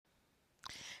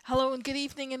Hello and good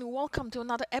evening, and welcome to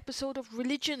another episode of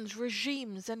Religions,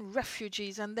 Regimes, and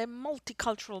Refugees and their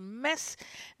multicultural mess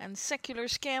and secular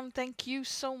scam. Thank you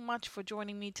so much for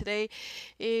joining me today.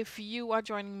 If you are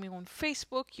joining me on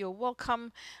Facebook, you're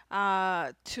welcome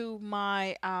to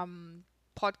my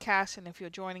podcast. And if you're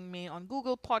joining me on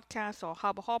Google Podcast or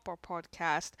Hopper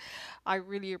Podcast, I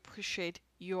really appreciate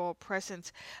your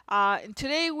presence. And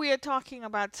today we are talking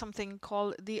about something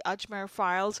called the Ajmer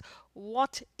Files.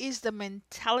 What is the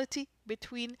mentality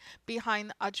behind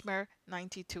Ajmer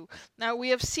 92? Now we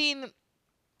have seen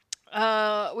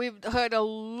we've heard a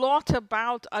lot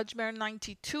about Ajmer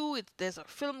 92. There's a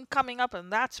film coming up, and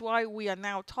that's why we are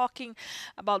now talking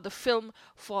about the film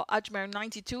for Ajmer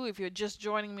 92. If you're just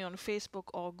joining me on Facebook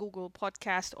or Google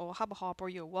Podcast or Hopper,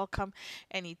 you're welcome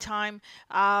anytime.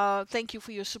 Thank you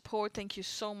for your support. Thank you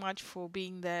so much for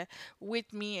being there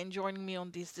with me and joining me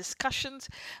on these discussions.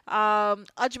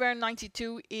 Ajmer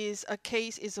 92 is a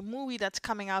movie that's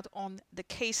coming out on the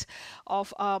case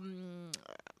of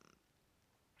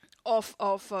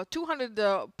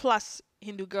 200 plus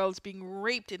Hindu girls being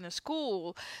raped in a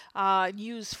school,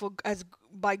 used for as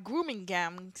by grooming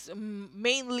gangs,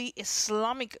 mainly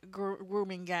Islamic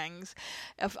grooming gangs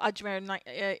of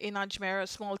in Ajmer, a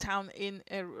small town in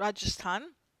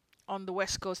Rajasthan on the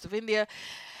west coast of India.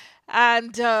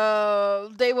 And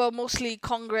they were mostly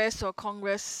Congress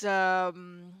allied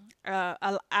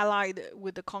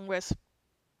with the Congress,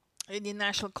 Indian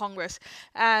National Congress,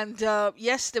 and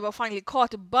yes, they were finally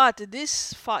caught. But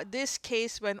this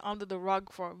case went under the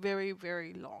rug for a very,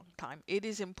 very long time. It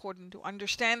is important to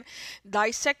understand,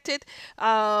 dissect it,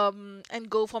 and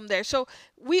go from there. So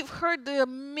we've heard there are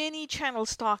many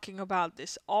channels talking about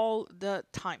this all the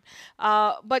time,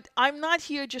 but I'm not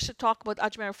here just to talk about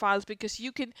Ajmer Files, because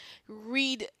you can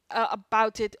read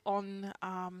about it on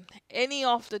any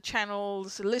of the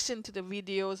channels, listen to the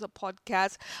videos, the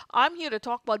podcasts. I'm here to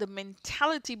talk about the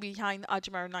mentality behind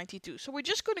Ajmer 92. So we're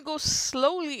just going to go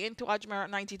slowly into Ajmer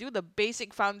 92, the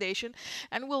basic foundation,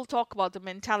 and we'll talk about the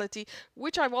mentality,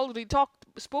 which I've already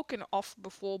spoken of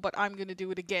before, but I'm going to do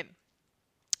it again.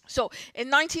 So,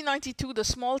 in 1992, the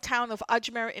small town of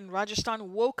Ajmer in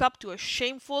Rajasthan woke up to a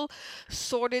shameful,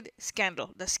 sordid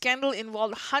scandal. The scandal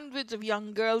involved hundreds of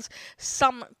young girls,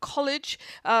 some college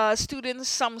students,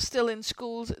 some still in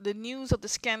schools. The news of the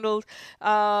scandal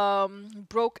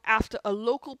broke after a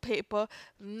local paper,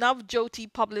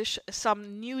 Navjyoti, published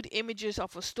some nude images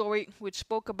of a story which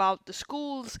spoke about the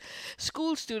school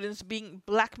students being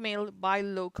blackmailed by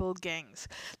local gangs.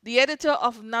 The editor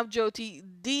of Navjyoti,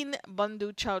 Deen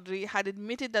Bandhu Chowdhury, had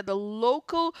admitted that the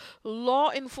local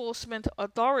law enforcement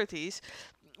authorities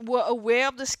were aware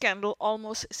of the scandal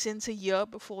almost since a year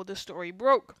before the story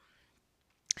broke.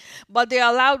 But they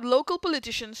allowed local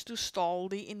politicians to stall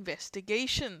the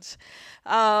investigations.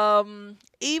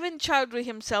 Even Chowdhury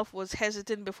himself was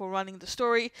hesitant before running the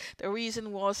story. The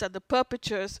reason was that the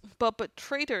perpetrators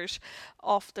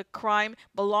of the crime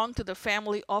belonged to the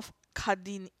family of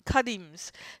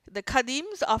Khadims. The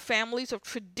Khadims are families of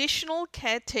traditional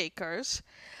caretakers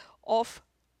of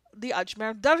the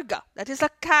Ajmer Dargah. That is a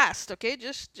caste, okay?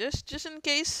 Just in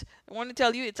case, I want to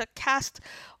tell you, it's a caste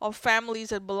of families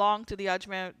that belong to the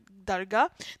Ajmer Dargah.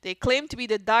 They claim to be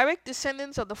the direct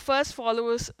descendants of the first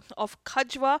followers of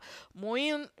Kajwa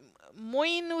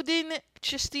Moinuddin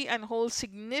Chishti, and hold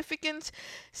significant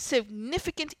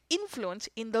influence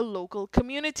in the local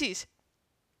communities.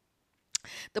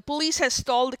 The police has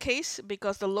stalled the case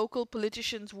because the local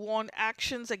politicians warned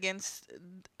actions against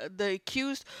the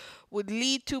accused would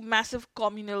lead to massive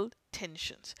communal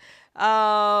tensions.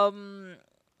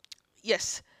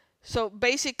 Yes, so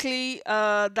basically,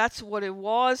 that's what it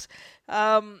was.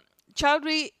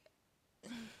 Chowdhury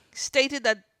stated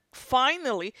that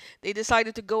finally they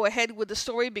decided to go ahead with the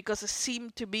story because it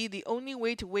seemed to be the only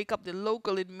way to wake up the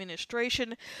local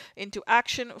administration into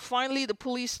action. Finally, the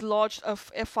police lodged a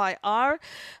FIR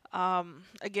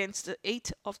against the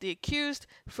 8 of the accused.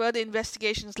 Further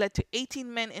investigations led to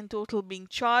 18 men in total being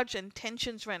charged, and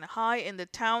tensions ran high in the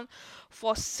town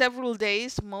for several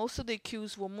days. Most of the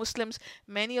accused were Muslims,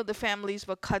 many of the families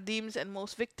were Khadims, and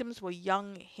most victims were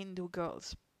young Hindu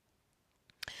girls.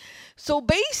 So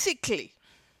basically,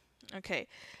 okay,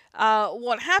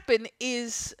 what happened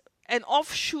is an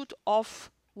offshoot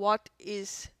of what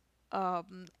is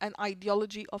an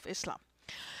ideology of Islam,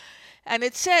 and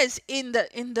it says in a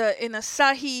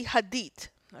Sahih Hadith,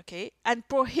 okay, and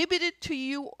prohibited to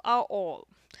you are all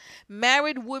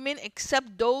married women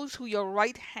except those who your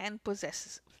right hand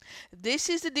possesses. This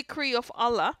is the decree of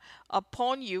Allah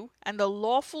upon you, and the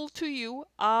lawful to you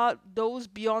are those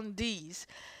beyond these.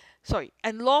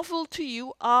 And lawful to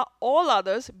you are all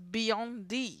others beyond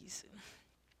these.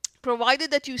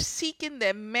 provided that you seek in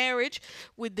their marriage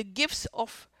with the gifts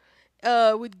of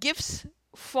with gifts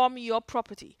from your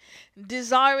property,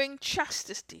 desiring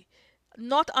chastity,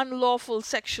 not unlawful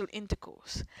sexual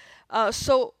intercourse.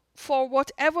 So, for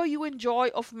whatever you enjoy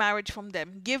of marriage from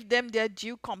them, give them their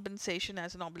due compensation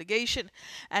as an obligation,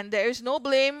 and there is no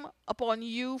blame upon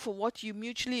you for what you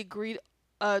mutually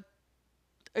uh,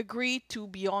 agree to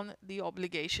beyond the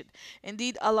obligation.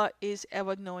 Indeed, Allah is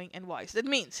ever knowing and wise. That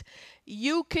means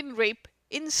you can rape,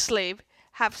 enslave,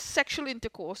 have sexual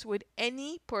intercourse with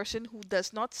any person who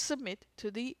does not submit to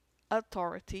the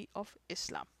authority of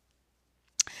Islam.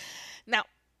 Now,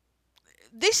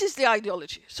 this is the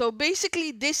ideology. So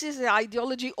basically, this is the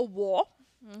ideology of war.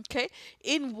 Okay,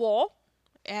 in war,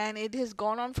 and it has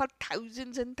gone on for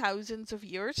thousands and thousands of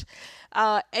years.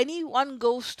 Anyone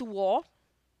goes to war,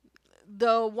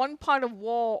 the one part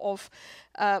of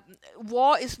uh,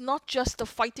 war is not just the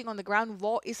fighting on the ground.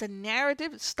 War is a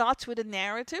narrative. It starts with a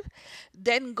narrative,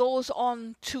 then goes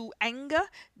on to anger,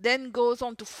 then goes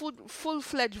on to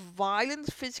full-fledged violence,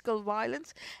 physical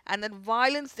violence, and that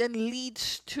violence then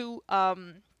leads to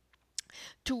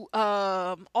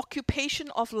occupation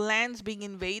of lands being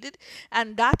invaded,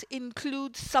 and that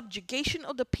includes subjugation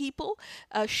of the people,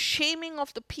 shaming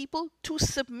of the people to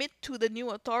submit to the new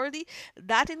authority.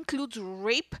 That includes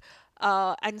rape.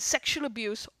 And sexual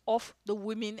abuse of the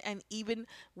women and even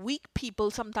weak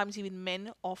people, sometimes even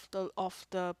men of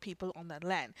the people on that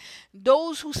land.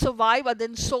 Those who survive are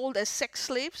then sold as sex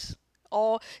slaves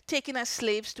or taken as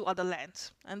slaves to other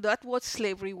lands, and that's what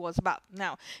slavery was about.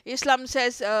 Now, Islam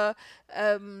says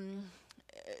um,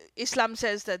 Islam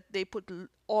says that they put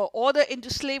order into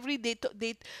slavery.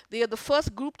 They are the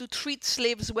first group to treat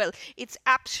slaves well. It's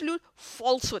absolute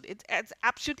falsehood. It's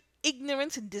absolute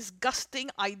ignorance and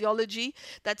disgusting ideology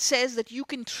that says that you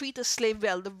can treat a slave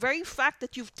well. The very fact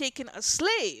that you've taken a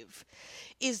slave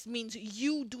means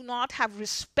you do not have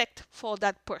respect for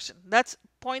that person. That's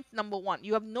point number one.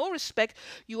 You have no respect.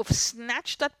 You have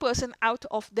snatched that person out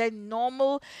of their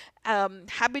normal,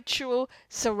 habitual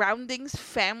surroundings,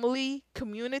 family,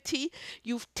 community.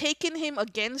 You've taken him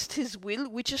against his will,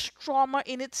 which is trauma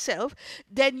in itself.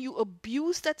 Then you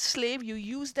abuse that slave. You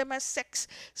use them as sex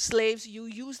slaves. You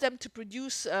use them to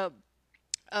produce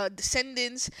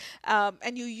descendants, and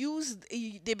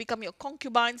they become your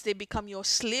concubines, they become your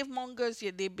slave mongers,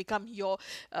 they become your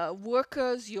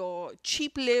workers, your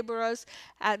cheap laborers,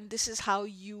 and this is how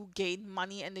you gain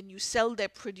money, and then you sell their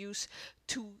produce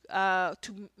to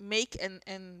make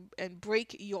and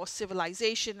break your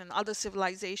civilization and other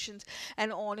civilizations,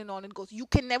 and on it goes. You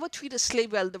can never treat a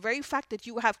slave well. The very fact that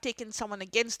you have taken someone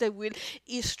against their will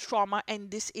is trauma,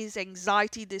 and this is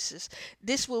anxiety.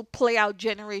 This will play out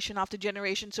generation after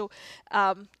generation. So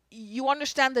you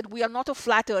understand that we are not a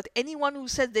flat earth. Anyone who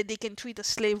says that they can treat a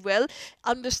slave well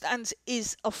understands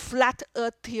is a flat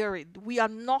earth theory. We are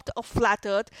not a flat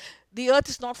earth. The earth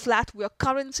is not flat. We are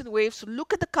currents and waves. So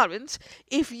look at the currents.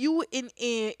 If you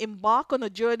embark on a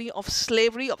journey of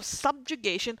slavery, of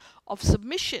subjugation, of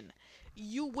submission,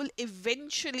 you will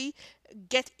eventually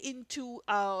get into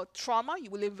trauma.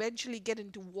 You will eventually get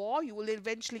into war. You will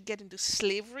eventually get into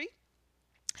slavery.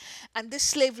 And this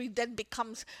slavery then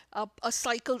becomes a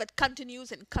cycle that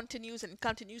continues and continues and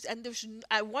continues, and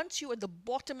once you are at the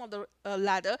bottom of the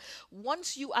ladder,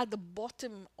 once you are at the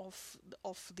bottom of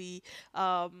the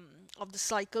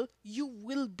cycle, you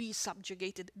will be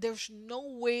subjugated. There's no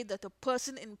way that a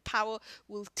person in power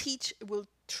will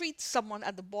treat someone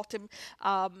at the bottom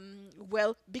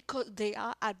well, because they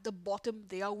are at the bottom.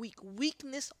 They are weak.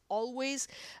 Weakness always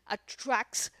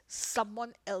attracts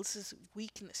someone else's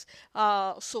weakness.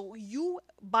 So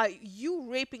by you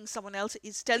raping someone else,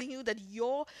 is telling you that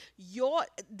your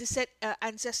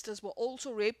ancestors were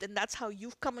also raped, and that's how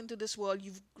you've come into this world.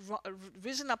 You've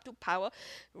risen up to power.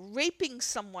 Raping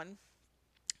someone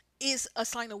is a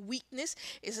sign of weakness,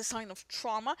 is a sign of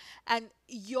trauma, and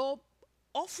you're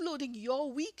offloading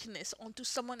your weakness onto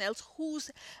someone else who's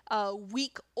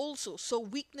weak also. So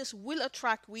weakness will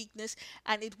attract weakness,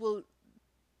 and it will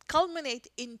culminate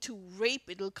into rape.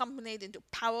 It will culminate into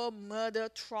power, murder,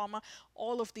 trauma,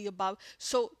 all of the above.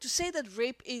 So to say that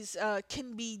rape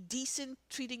can be decent,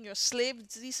 treating your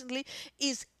slaves decently,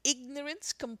 is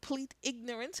ignorance, complete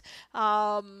ignorance.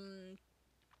 And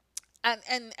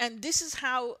this is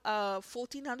how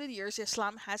 1400 years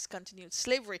Islam has continued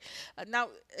slavery. Now,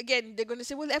 again, they're going to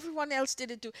say, well, everyone else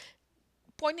did it too.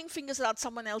 Pointing fingers at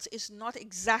someone else is not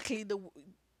exactly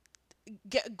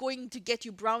going to get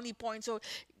you brownie points or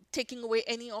taking away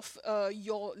any of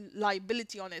your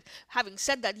liability on it. Having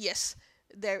said that, yes,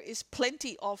 There is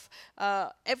plenty of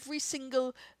every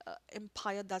single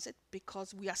empire does it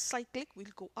because we are cyclic. We'll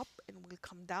go up and we'll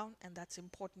come down, and that's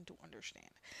important to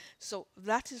understand. So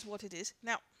that is what it is.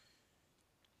 Now,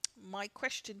 my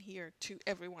question here to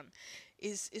everyone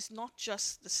is not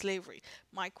just the slavery.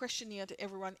 My question here to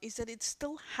everyone is that it's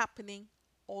still happening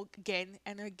again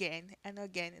and again and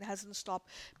again. It hasn't stopped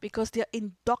because they're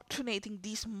indoctrinating,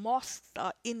 these mosques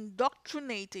are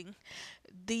indoctrinating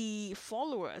the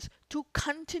followers to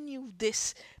continue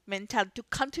this mentality, to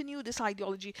continue this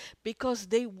ideology, because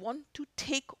they want to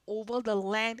take over the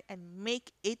land and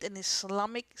make it an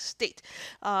Islamic state.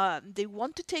 They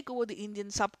want to take over the Indian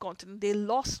subcontinent. They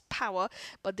lost power,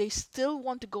 but they still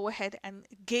want to go ahead and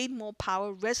gain more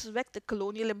power, resurrect the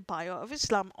colonial empire of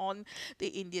Islam on the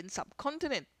Indian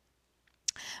subcontinent.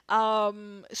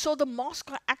 So the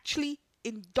mosques are actually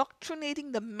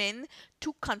indoctrinating the men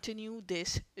to continue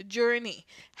this journey.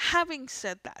 Having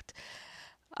said that,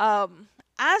 um,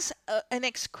 as an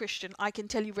ex-Christian, I can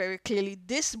tell you very clearly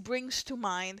this brings to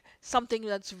mind something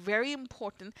that's very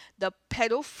important: the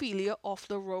pedophilia of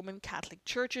the Roman Catholic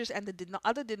churches and the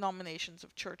other denominations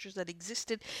of churches that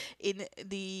existed in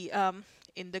the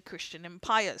Christian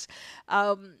empires.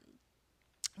 Um,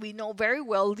 we know very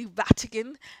well the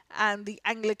Vatican and the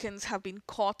Anglicans have been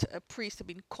caught, priests have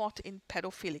been caught in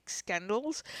pedophilic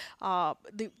scandals.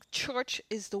 The church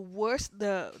is the worst,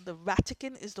 the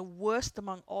Vatican is the worst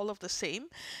among all of the same.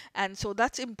 And so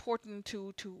that's important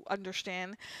to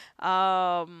understand.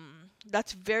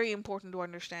 That's very important to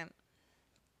understand.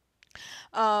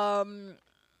 Um,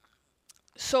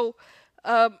 so,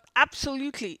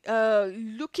 absolutely,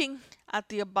 looking at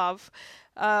the above,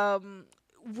 um,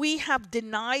 we have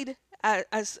denied,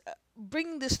 as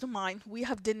bring this to mind, we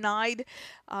have denied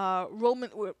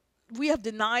Roman, we have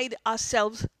denied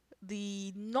ourselves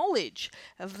the knowledge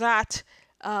that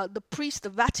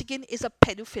the Vatican is a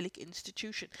pedophilic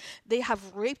institution. They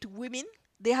have raped women,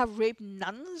 they have raped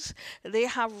nuns, they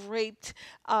have raped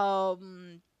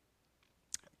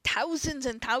thousands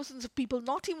and thousands of people,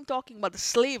 not even talking about the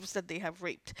slaves that they have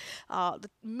raped, the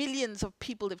millions of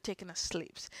people they've taken as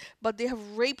slaves, but they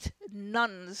have raped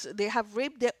nuns, they have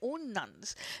raped their own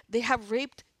nuns, they have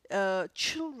raped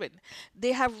children,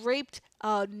 they have raped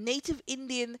Native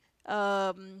Indian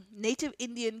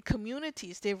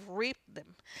communities. They've raped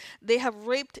them. They have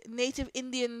raped Native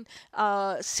Indian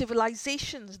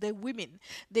civilizations, their women.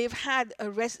 They've had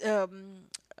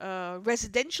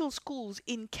residential schools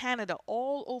in Canada,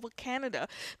 all over Canada.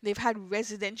 They've had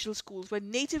residential schools where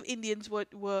Native Indians were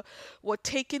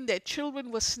taken, their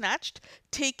children were snatched,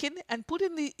 taken, and put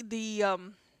in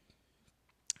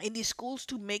these schools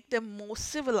to make them more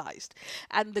civilized.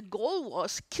 And the goal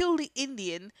was kill the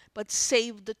Indian but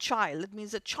save the child. It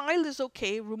means the child is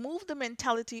okay, remove the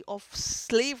mentality of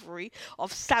slavery,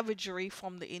 of savagery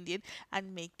from the Indian,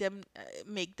 and make them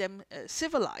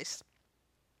civilized.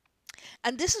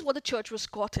 And this is what the church was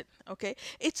caught in. Okay,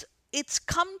 it's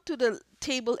come to the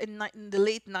table in the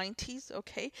late 90s.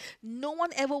 Okay, no one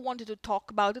ever wanted to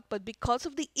talk about it, but because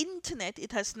of the internet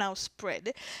it has now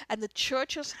spread, and the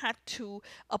church has had to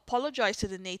apologize to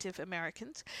the Native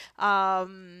Americans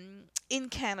in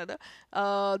Canada.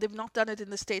 They've not done it in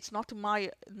the States, not to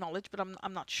my knowledge, but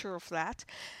I'm not sure of that.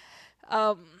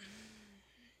 um,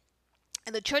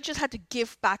 and the churches had to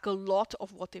give back a lot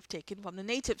of what they've taken from the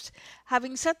natives.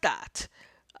 Having said that,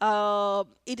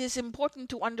 it is important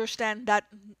to understand that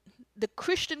the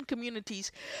Christian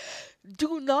communities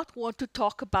do not want to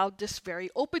talk about this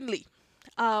very openly.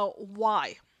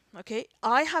 Why? Okay,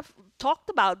 I have talked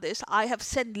about this. I have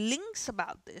sent links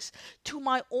about this to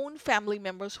my own family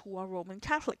members who are Roman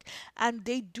Catholic, and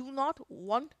they do not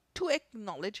want to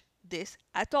acknowledge this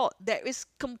at all. There is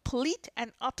complete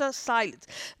and utter silence.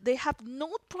 They have no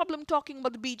problem talking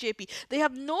about the BJP. They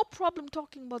have no problem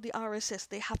talking about the RSS.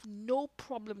 They have no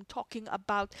problem talking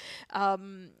about,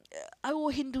 oh,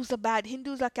 Hindus are bad,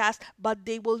 Hindus are caste, but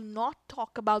they will not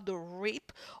talk about the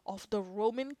rape of the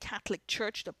Roman Catholic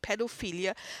Church, the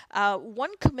pedophilia.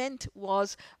 One comment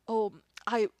was, oh,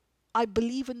 I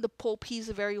believe in the Pope. He's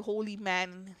a very holy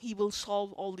man. He will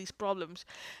solve all these problems.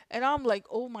 And I'm like,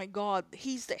 oh my God,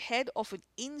 he's the head of an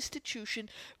institution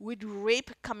with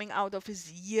rape coming out of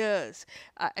his ears.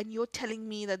 And you're telling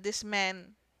me that this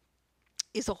man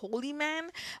is a holy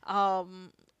man?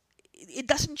 It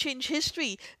doesn't change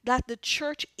history that the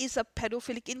church is a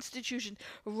pedophilic institution.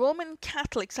 Roman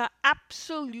Catholics are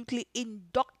absolutely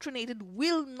indoctrinated,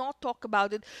 will not talk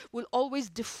about it, will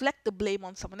always deflect the blame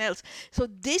on someone else. So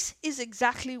this is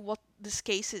exactly what this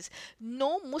case is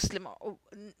no Muslim,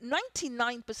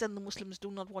 99% of the Muslims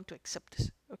do not want to accept this.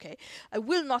 Okay, I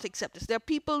will not accept this. There are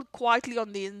people quietly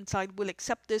on the inside will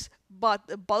accept this, but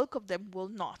the bulk of them will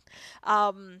not.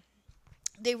 Um,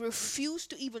 they refuse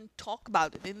to even talk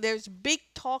about it, and there's big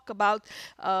talk about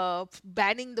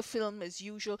banning the film as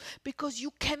usual, because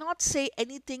you cannot say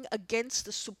anything against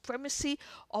the supremacy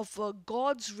of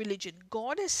God's religion.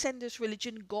 God has sent this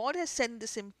religion, God has sent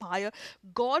this empire,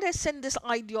 God has sent this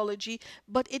ideology,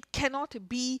 but it cannot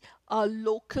be a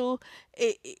local.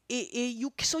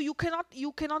 So you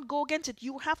cannot go against it.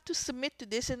 You have to submit to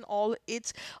this in all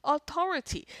its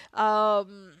authority.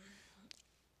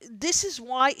 This is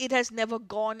why it has never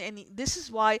gone any. This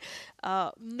is why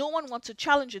no one wants to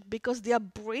challenge it, because they are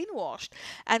brainwashed,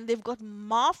 and they've got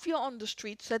mafia on the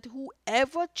streets that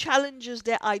whoever challenges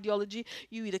their ideology,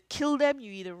 you either kill them,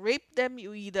 you either rape them,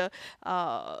 you either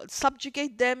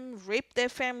subjugate them, rape their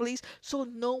families. So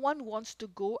no one wants to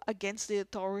go against the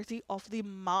authority of the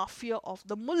mafia of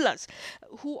the mullahs,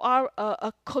 who are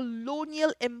a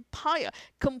colonial empire,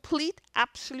 complete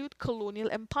absolute colonial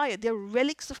empire. They're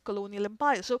relics of colonial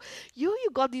empire. So you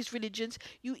got these religions.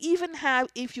 You even have,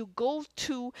 if you go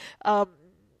to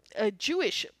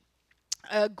Jewish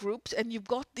groups, and you've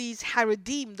got these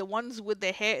Haredim, the ones with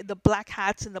the hair, the black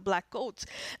hats and the black coats.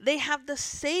 They have the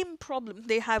same problem.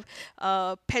 They have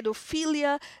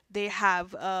pedophilia, they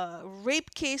have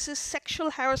rape cases,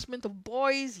 sexual harassment of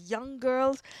boys, young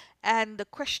girls. And the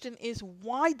question is,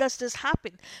 why does this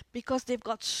happen? Because they've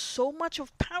got so much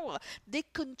of power. They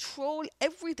control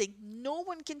everything. No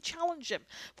one can challenge them.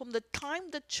 From the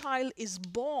time the child is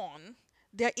born,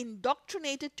 they're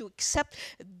indoctrinated to accept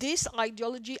this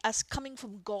ideology as coming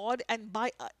from God, and by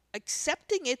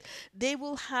accepting it, they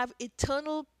will have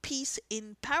eternal peace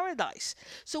in paradise.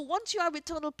 So once you have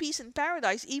eternal peace in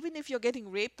paradise, even if you're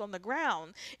getting raped on the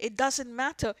ground, it doesn't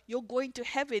matter. You're going to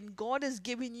heaven. God has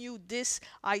given you this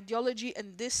ideology,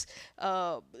 and this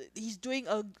He's doing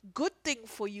a good thing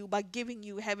for you by giving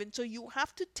you heaven. So you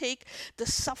have to take the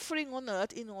suffering on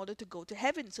earth in order to go to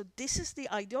heaven. So this is the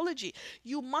ideology.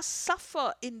 You must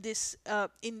suffer in this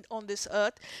in on this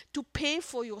earth to pay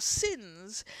for your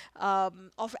sins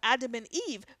of Adam and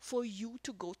Eve, for you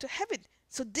to go to heaven.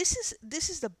 So this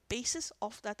is the basis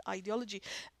of that ideology.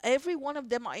 Every one of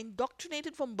them are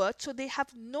indoctrinated from birth, so they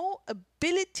have no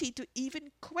ability to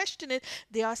even question it.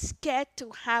 They are scared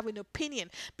to have an opinion,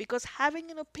 because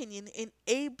having an opinion in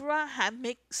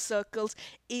Abrahamic circles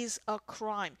is a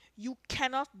crime. You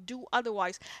cannot do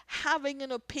otherwise. Having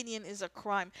an opinion is a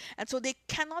crime, and so they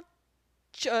cannot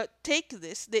take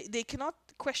this. They cannot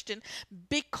question.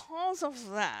 Because of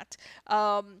that,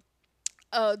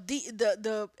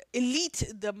 the elite,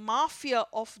 the mafia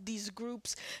of these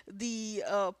groups, the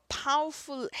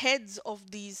powerful heads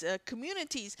of these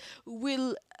communities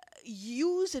will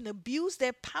use and abuse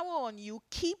their power on you,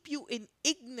 keep you in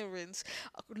ignorance,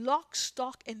 lock,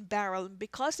 stock, and barrel. And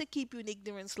because they keep you in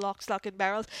ignorance, lock, stock, and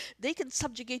barrel, they can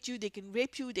subjugate you, they can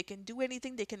rape you, they can do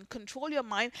anything, they can control your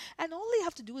mind, and all they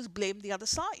have to do is blame the other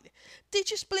side. They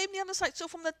just blame the other side. So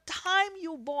from the time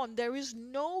you're born, there is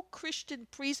no Christian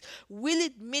priest will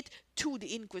admit to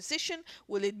the Inquisition,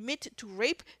 will admit to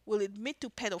rape, will admit to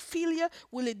pedophilia,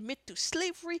 will admit to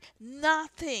slavery.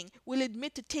 Nothing. Will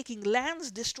admit to taking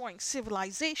lands, destroying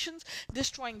civilizations,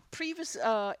 destroying previous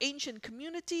ancient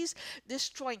communities,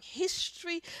 destroying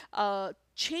history,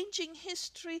 changing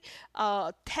history,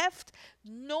 theft.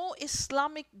 No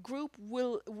Islamic group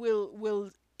will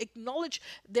acknowledge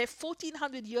their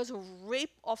 1400 years of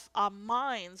rape of our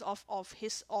minds, of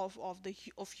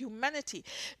humanity,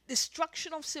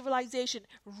 destruction of civilization,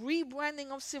 rebranding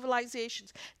of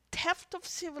civilizations, theft of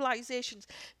civilizations,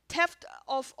 theft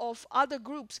of other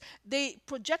groups. They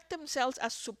project themselves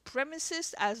as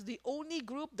supremacists, as the only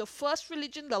group, the first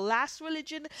religion, the last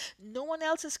religion. No one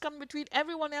else has come between.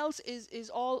 Everyone else is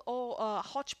all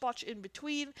hodgepodge in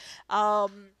between.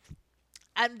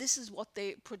 And this is what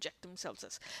they project themselves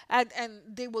as, and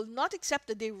they will not accept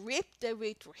that they raped their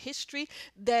way through history,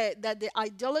 that their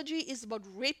ideology is about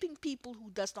raping people who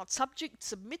does not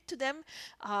submit to them.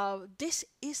 This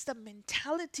is the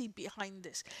mentality behind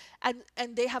this, and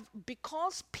they have,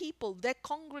 because people, their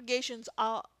congregations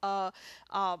are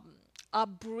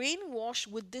brainwashed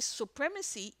with this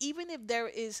supremacy. Even if there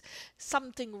is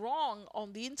something wrong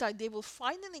on the inside, they will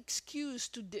find an excuse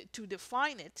to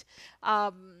define it.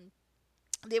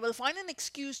 They will find an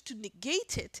excuse to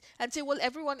negate it and say, well,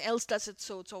 everyone else does it,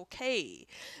 so it's okay.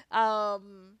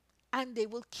 And they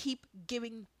will keep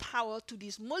giving power to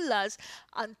these mullahs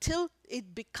until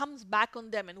it becomes back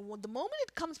on them. And the moment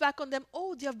it comes back on them,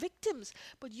 oh, they're victims.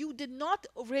 But you did not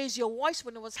raise your voice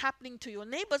when it was happening to your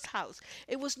neighbor's house.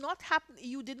 It was not happen.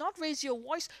 You did not raise your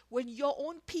voice when your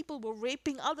own people were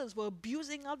raping others, were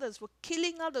abusing others, were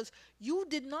killing others. You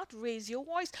did not raise your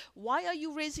voice. Why are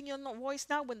you raising your voice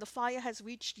now when the fire has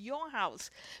reached your house?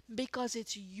 Because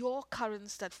it's your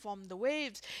currents that form the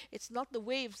waves. It's not the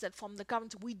waves that form the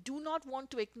currents. We do not want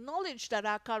to acknowledge that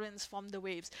our currents form the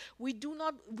waves. We do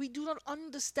not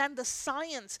understand the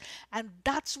science, and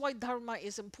that's why dharma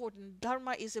is important.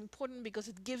 Dharma is important because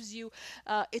it gives you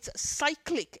it's a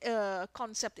cyclic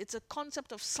concept. It's a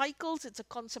concept of cycles. It's a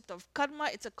concept of karma.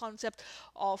 It's a concept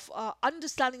of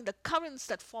understanding the currents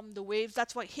that form the waves.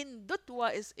 That's why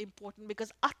Hindutva is important,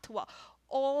 because Atva,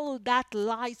 all that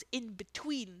lies in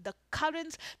between the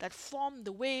currents that form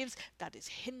the waves. That is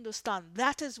Hindustan.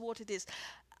 That is what it is.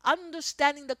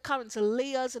 Understanding the currents, the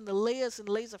layers and the layers and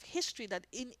layers of history that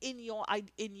in your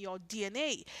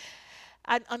DNA.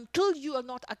 And until you are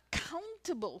not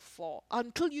accountable for,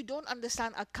 until you don't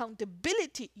understand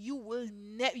accountability, you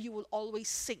will always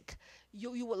sink.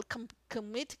 You will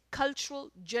commit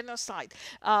cultural genocide.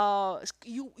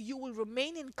 You will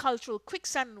remain in cultural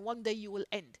quicksand, and one day you will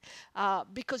end,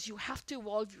 because you have to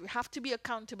evolve. You have to be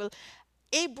accountable.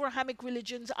 Abrahamic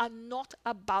religions are not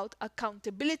about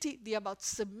accountability. They are about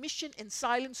submission and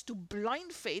silence to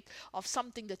blind faith of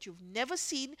something that you've never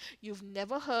seen, you've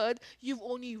never heard, you've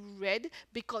only read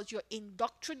because you're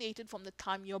indoctrinated from the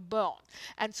time you're born.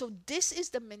 And so this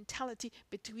is the mentality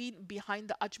behind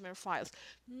the Ajmer files.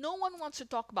 No one wants to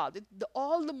talk about it.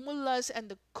 All the mullahs and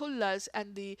the kullahs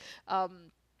and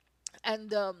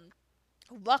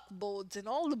work boards and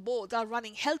all the boards are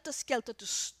running helter skelter to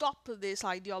stop this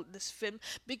film,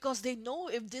 because they know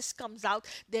if this comes out,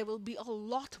 there will be a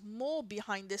lot more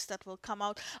behind this that will come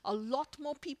out, a lot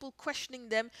more people questioning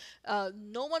them.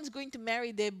 No one's going to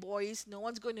marry their boys, no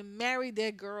one's going to marry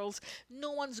their girls,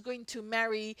 no one's going to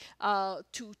marry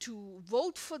to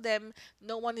vote for them,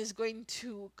 no one is going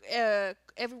to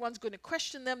everyone's going to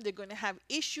question them. They're going to have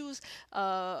issues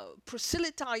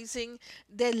proselytizing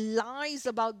their lies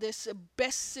about this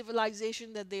best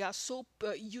civilization, that they are so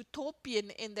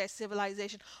utopian in their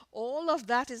civilization. All of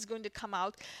that is going to come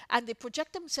out, and they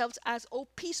project themselves as, oh,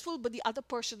 peaceful, but the other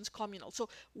person's communal. So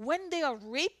when they are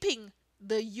raping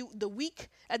the weak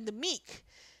and the meek,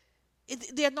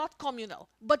 they are not communal.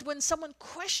 But when someone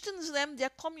questions them, they're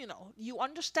communal. You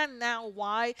understand now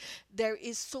why there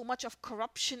is so much of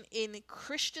corruption in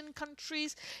Christian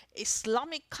countries,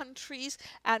 Islamic countries,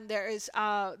 and there's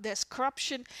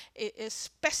corruption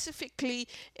specifically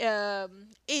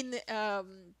in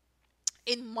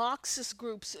Marxist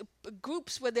groups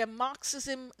where they're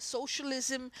Marxism,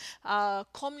 socialism,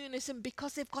 communism,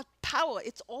 because they've got power.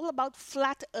 It's all about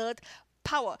flat earth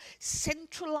power,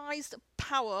 centralized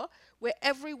power, where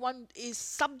everyone is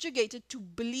subjugated to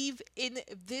believe in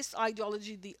this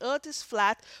ideology. The earth is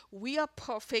flat, we are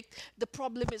perfect, the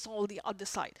problem is all the other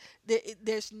side.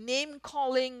 There's name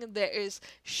calling, there is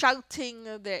shouting,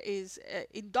 there is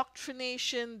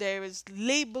indoctrination, there is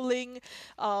labeling.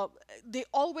 They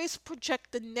always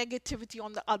project the negativity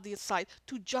on the other side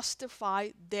to justify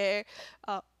their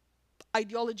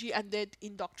ideology and their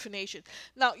indoctrination.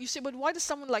 Now, you say, but why does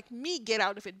someone like me get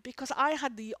out of it? Because I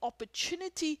had the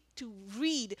opportunity to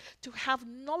read, to have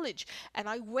knowledge, and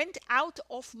I went out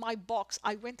of my box.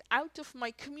 I went out of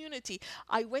my community.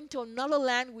 I went to another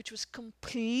land which was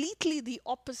completely the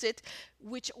opposite,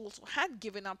 which also had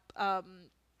given up.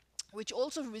 Which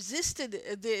also resisted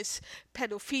this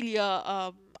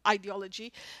pedophilia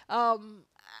ideology.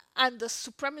 And the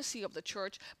supremacy of the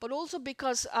church, but also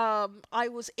because I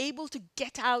was able to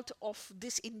get out of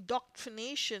this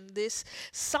indoctrination, this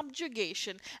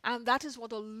subjugation, and that is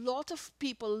what a lot of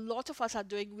people, a lot of us are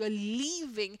doing. We're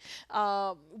leaving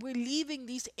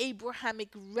these Abrahamic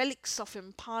relics of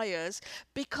empires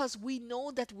because we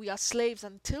know that we are slaves.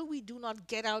 Until we do not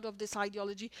get out of this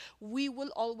ideology, we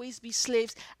will always be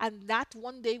slaves, and that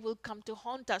one day will come to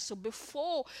haunt us. So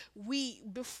before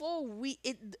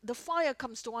the fire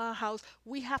comes to our house,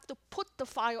 we have to put the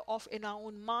fire off in our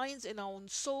own minds, in our own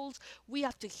souls. We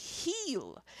have to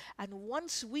heal, and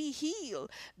once we heal,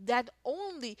 that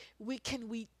only we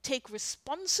take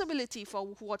responsibility for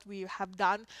what we have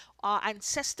done, our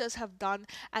ancestors have done,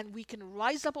 and we can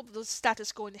rise up of the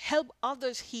status quo and help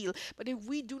others heal. But if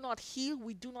we do not heal,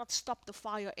 we do not stop the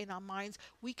fire in our minds.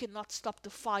 We cannot stop the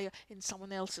fire in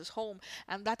someone else's home,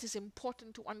 and that is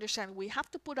important to understand. We have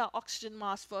to put our oxygen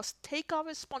mask first, take our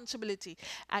responsibility,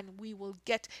 and we will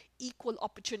get equal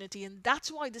opportunity. And that's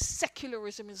why the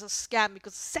secularism is a scam,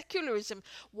 because secularism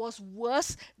was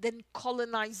worse than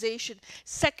colonization.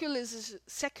 Secularism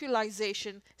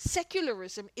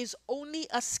is only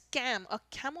a scam, a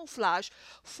camouflage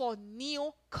for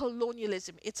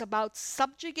neo-colonialism. It's about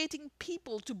subjugating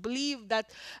people to believe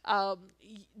that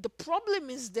the problem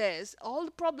is theirs. All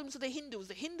the problems of the Hindus.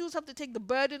 The Hindus have to take the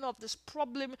burden of this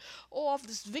problem, or of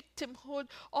this victimhood,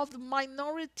 of the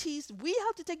minorities. We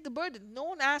have to take the burden. No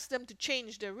one asked them to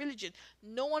change their religion.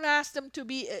 No one asked them to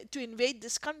invade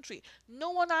this country.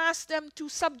 No one asked them to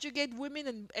subjugate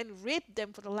women and rape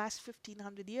them for the last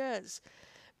 1500 years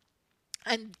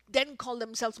and then call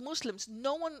themselves Muslims.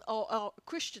 No one, or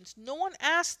Christians, no one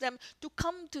asked them to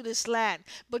come to this land.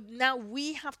 But now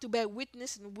we have to bear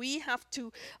witness, and we have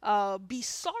to be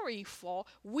sorry for,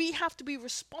 we have to be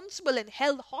responsible and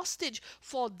held hostage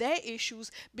for their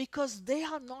issues, because they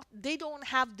don't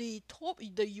have the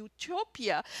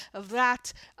utopia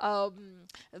that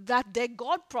that their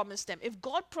God promised them. If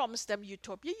God promised them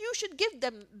utopia,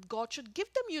 God should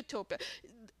give them utopia.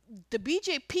 The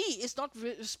BJP is not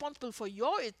responsible for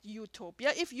your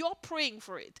utopia if you're praying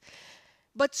for it.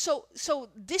 But so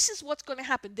this is what's going to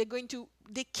happen.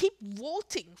 They keep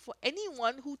voting for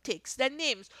anyone who takes their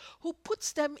names, who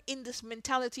puts them in this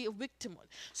mentality of victimhood.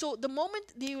 So the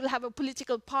moment they will have a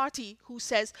political party who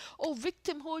says, "Oh,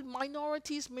 victimhood,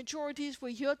 minorities, majorities,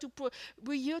 we're here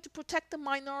to protect the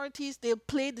minorities," they'll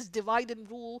play this divide and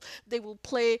rule. They will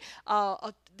play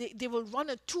they will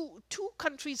run two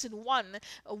countries in one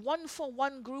for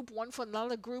one group, one for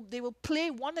another group. They will play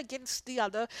one against the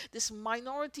other. This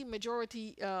minority majority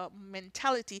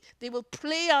mentality. They will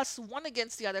play us one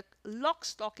against the other, lock,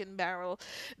 stock, and barrel.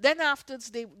 Then afterwards,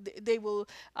 they will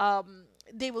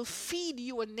feed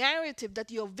you a narrative that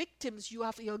you're victims,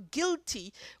 you're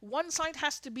guilty. One side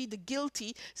has to be the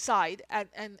guilty side,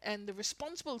 and the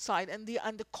responsible side, and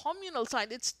the communal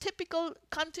side. It's typical,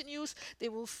 continuous. They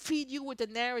will feed you with a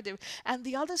narrative, and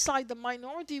the other side, the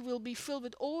minority, will be filled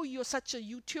with, "Oh, you're such a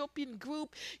utopian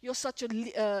group. You're such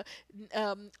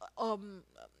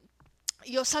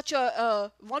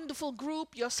a wonderful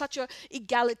group. You're such a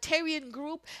egalitarian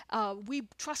group. We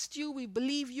trust you. We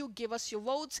believe you. Give us your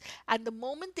votes." And the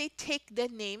moment they take their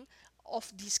name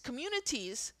of these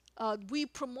communities, we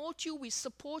promote you, we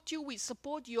support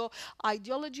your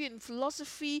ideology and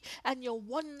philosophy and your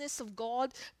oneness of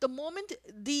God. The moment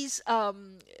these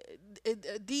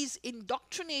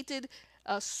indoctrinated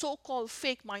so-called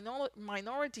fake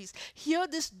minorities hear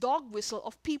this dog whistle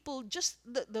of people, just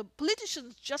the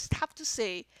politicians just have to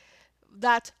say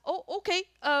that, "Oh, okay,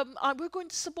 we're going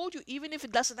to support you, even if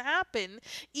it doesn't happen,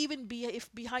 even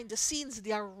if behind the scenes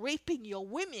they are raping your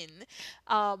women."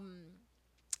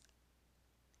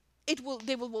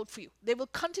 They will vote for you. They will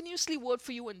continuously vote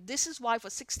for you, and this is why for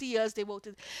 60 years they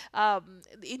voted the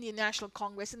Indian National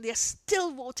Congress, and they are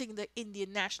still voting the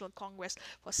Indian National Congress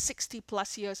for 60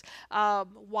 plus years.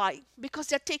 Why? Because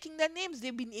they're taking their names.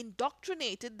 They've been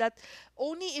indoctrinated that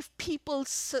only if people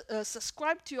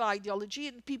subscribe to your ideology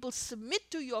and people submit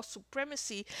to your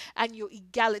supremacy and your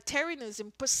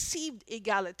egalitarianism, perceived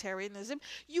egalitarianism,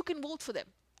 you can vote for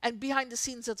them. And behind the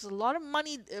scenes, there's a lot of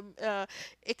money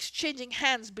exchanging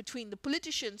hands between the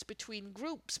politicians, between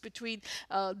groups, between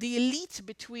the elite,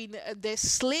 between their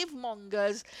slave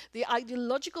mongers, the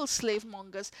ideological slave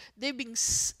mongers. They've been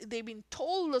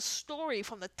told a story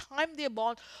from the time they're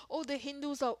born. "Oh, the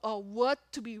Hindus are worth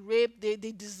to be raped. They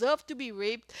deserve to be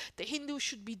raped. The Hindus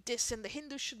should be this, and the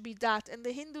Hindus should be that, and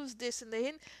the Hindus this, and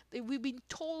we've been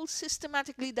told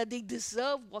systematically that they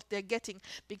deserve what they're getting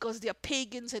because they're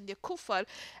pagans and they're kuffar."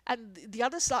 And the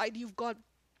other side, you've got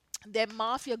their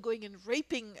mafia going and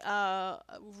raping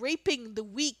the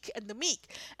weak and the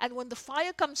meek. And when the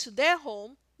fire comes to their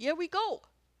home, here we go.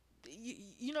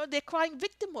 They're crying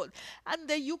victimhood. And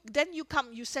then you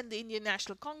send the Indian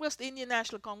National Congress. The Indian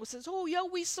National Congress says, "Oh yeah,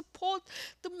 we support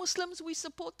the Muslims, we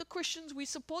support the Christians, we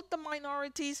support the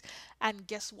minorities." And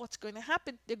guess what's going to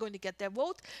happen? They're going to get their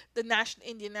vote. The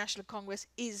Indian National Congress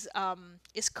is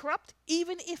corrupt.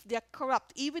 Even if they're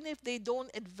corrupt, even if they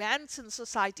don't advance in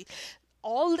society,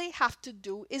 all they have to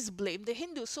do is blame the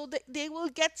Hindus. So they will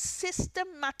get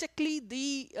systematically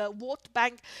the vote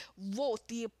bank vote,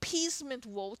 the appeasement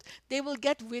vote, they will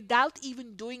get without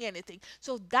even doing anything.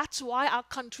 So that's why our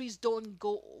countries don't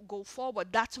go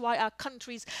forward. That's why our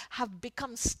countries have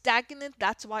become stagnant.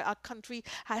 That's why our country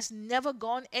has never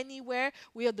gone anywhere.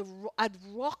 We are at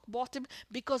rock bottom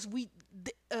because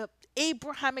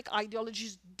Abrahamic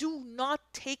ideologies do not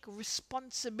take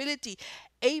responsibility.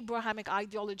 Abrahamic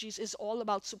ideologies is all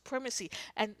about supremacy,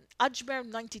 and Ajmer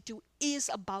 92 is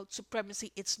about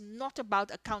supremacy. It's not about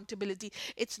accountability,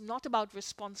 it's not about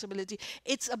responsibility,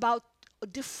 it's about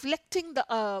deflecting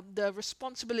the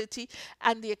responsibility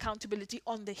and the accountability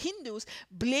on the Hindus,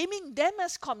 blaming them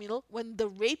as communal when the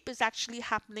rape is actually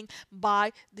happening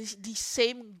by these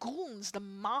same goons, the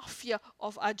mafia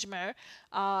of Ajmer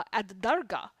at the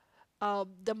Dargah.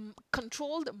 The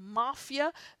controlled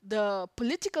mafia, the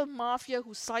political mafia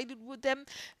who sided with them,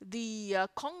 the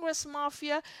Congress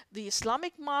mafia, the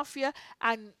Islamic mafia,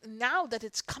 and now that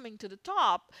it's coming to the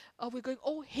top, we're going,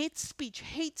 oh, hate speech,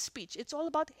 hate speech. It's all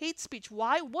about hate speech.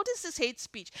 Why? What is this hate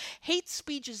speech? Hate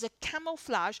speech is a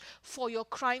camouflage for your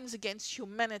crimes against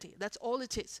humanity. That's all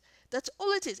it is. That's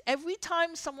all it is. Every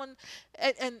time someone,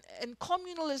 and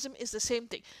communalism is the same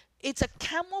thing. It's a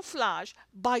camouflage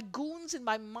by goons and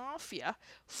by mafia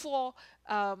for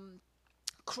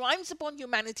crimes upon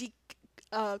humanity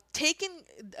taken,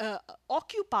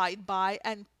 occupied by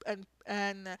and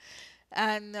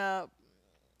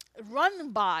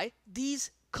run by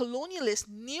these colonialists,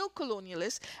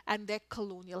 neo-colonialists, and their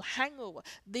colonial hangover.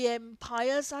 The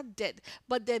empires are dead,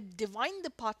 but their divine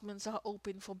departments are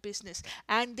open for business,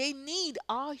 and they need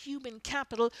our human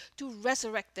capital to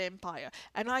resurrect the empire.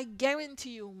 And I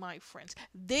guarantee you, my friends,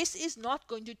 this is not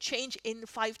going to change in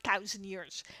 5,000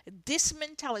 years. This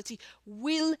mentality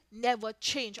will never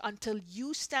change until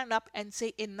you stand up and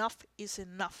say enough is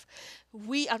enough.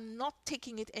 We are not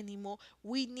taking it anymore.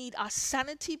 We need our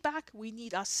sanity back. We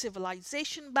need our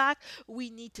civilization back. We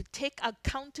need to take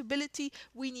accountability.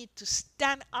 We need to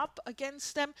stand up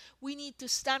against them. We need to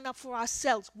stand up for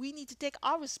ourselves. We need to take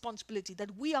our responsibility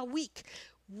that we are weak.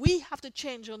 We have to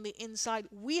change on the inside.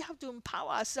 We have to empower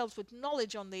ourselves with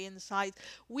knowledge on the inside.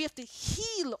 We have to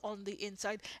heal on the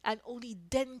inside, and only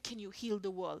then can you heal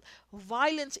the world.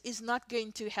 Violence is not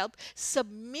going to help.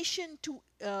 Submission to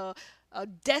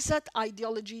desert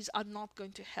ideologies are not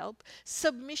going to help.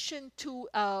 Submission to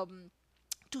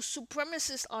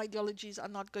supremacist ideologies are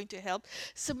not going to help.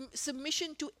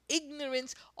 Submission to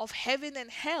ignorance of heaven and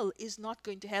hell is not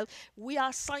going to help. We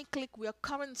are cyclic, we are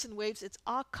currents and waves. It's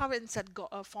our currents that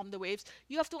form the waves.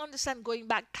 You have to understand, going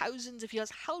back thousands of years,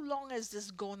 how long has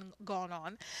this gone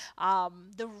on?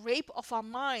 The rape of our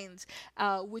minds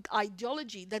with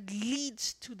ideology that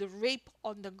leads to the rape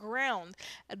on the ground,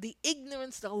 the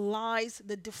ignorance, the lies,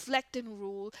 the deflect and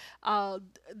rule,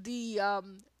 the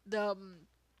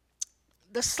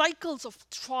the cycles of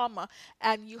trauma,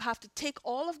 and you have to take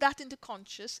all of that into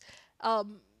conscious,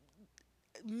 um,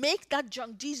 make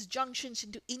these junctions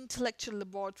into intellectual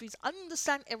laboratories,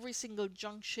 understand every single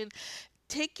junction,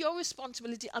 take your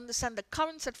responsibility, understand the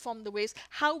currents that form the waves,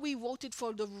 how we voted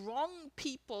for the wrong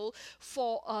people,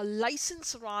 for a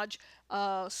licensed Raj,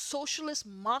 socialist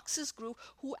Marxist group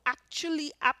who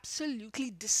actually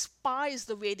absolutely despise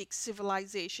the Vedic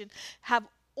civilization, have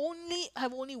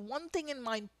only one thing in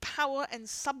mind: power and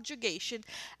subjugation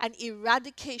and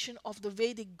eradication of the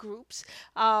Vedic groups.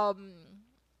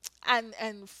 And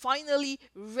finally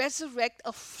resurrect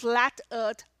a flat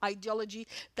earth ideology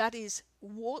that is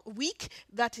weak,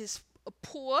 that is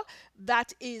poor,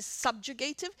 that is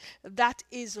subjugative, that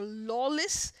is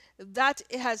lawless, that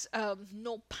has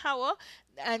no power,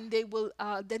 and they will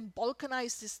then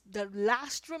balkanize the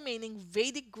last remaining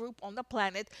Vedic group on the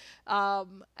planet,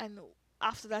 and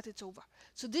after that it's over.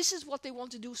 So this is what they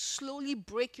want to do: slowly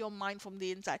break your mind from the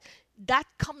inside. That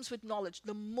comes with knowledge.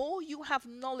 The more you have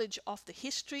knowledge of the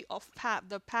history of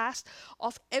the past,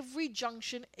 of every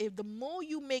junction, if the more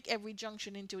you make every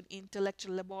junction into an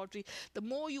intellectual laboratory, the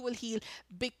more you will heal,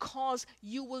 because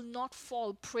you will not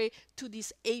fall prey to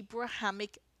this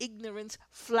Abrahamic ignorance,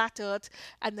 flat earth,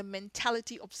 and the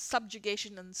mentality of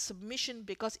subjugation and submission,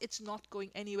 because it's not going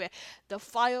anywhere. The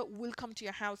fire will come to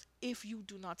your house if you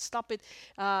do not stop it.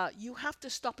 You have to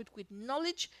stop it with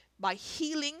knowledge, by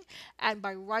healing, and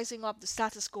by rising up the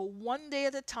status quo one day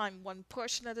at a time, one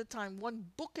person at a time, one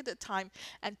book at a time,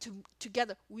 and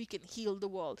together we can heal the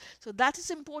world. So that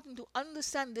is important to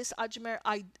understand this Ajmer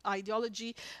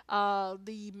ideology,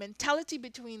 the mentality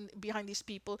behind these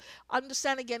people.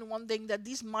 Understand again one thing, that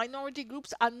these minority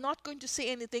groups are not going to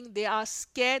say anything. They are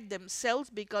scared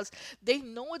themselves because they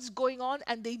know what's going on,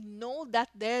 and they know that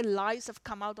their lies have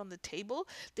come out on the table.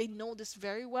 They know this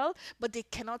very well, but they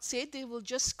cannot say it. They will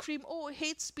just scream, oh,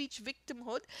 hate speech,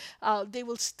 victimhood. They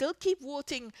will still keep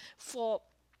voting for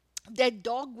that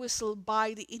dog whistle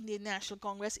by the Indian National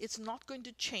Congress, it's not going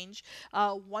to change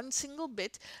one single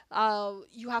bit.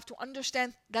 You have to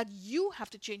understand that you have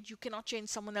to change. You cannot change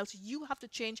someone else. You have to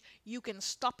change. You can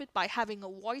stop it by having a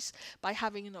voice, by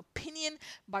having an opinion,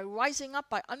 by rising up,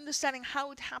 by understanding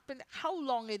how it happened, how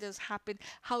long it has happened,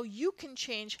 how you can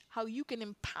change, how you can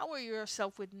empower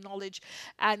yourself with knowledge,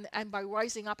 and by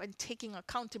rising up and taking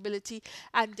accountability,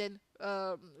 and then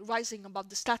rising above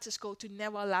the status quo to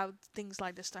never allow things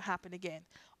like this to happen again.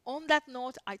 On that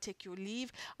note, I take your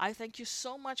leave. I thank you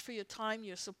so much for your time,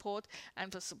 your support,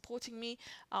 and for supporting me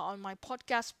on my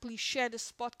podcast. Please share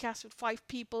this podcast with 5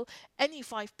 people, any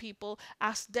 5 people.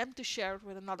 Ask them to share it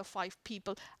with another 5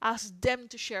 people. Ask them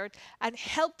to share it and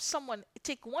help someone.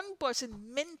 Take one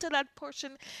person, mentor that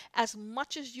person as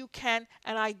much as you can,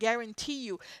 and I guarantee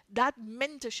you that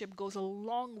mentorship goes a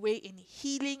long way in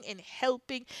healing, in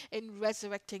helping, in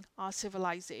resurrecting our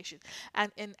civilization.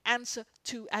 And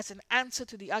as an answer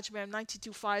to the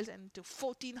Ajmer'92 files and to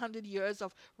 1400 years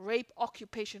of rape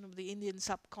occupation of the Indian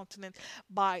subcontinent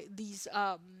by this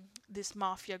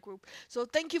mafia group. So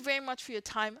thank you very much for your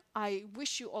time. I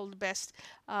wish you all the best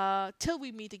till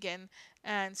we meet again,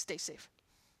 and stay safe.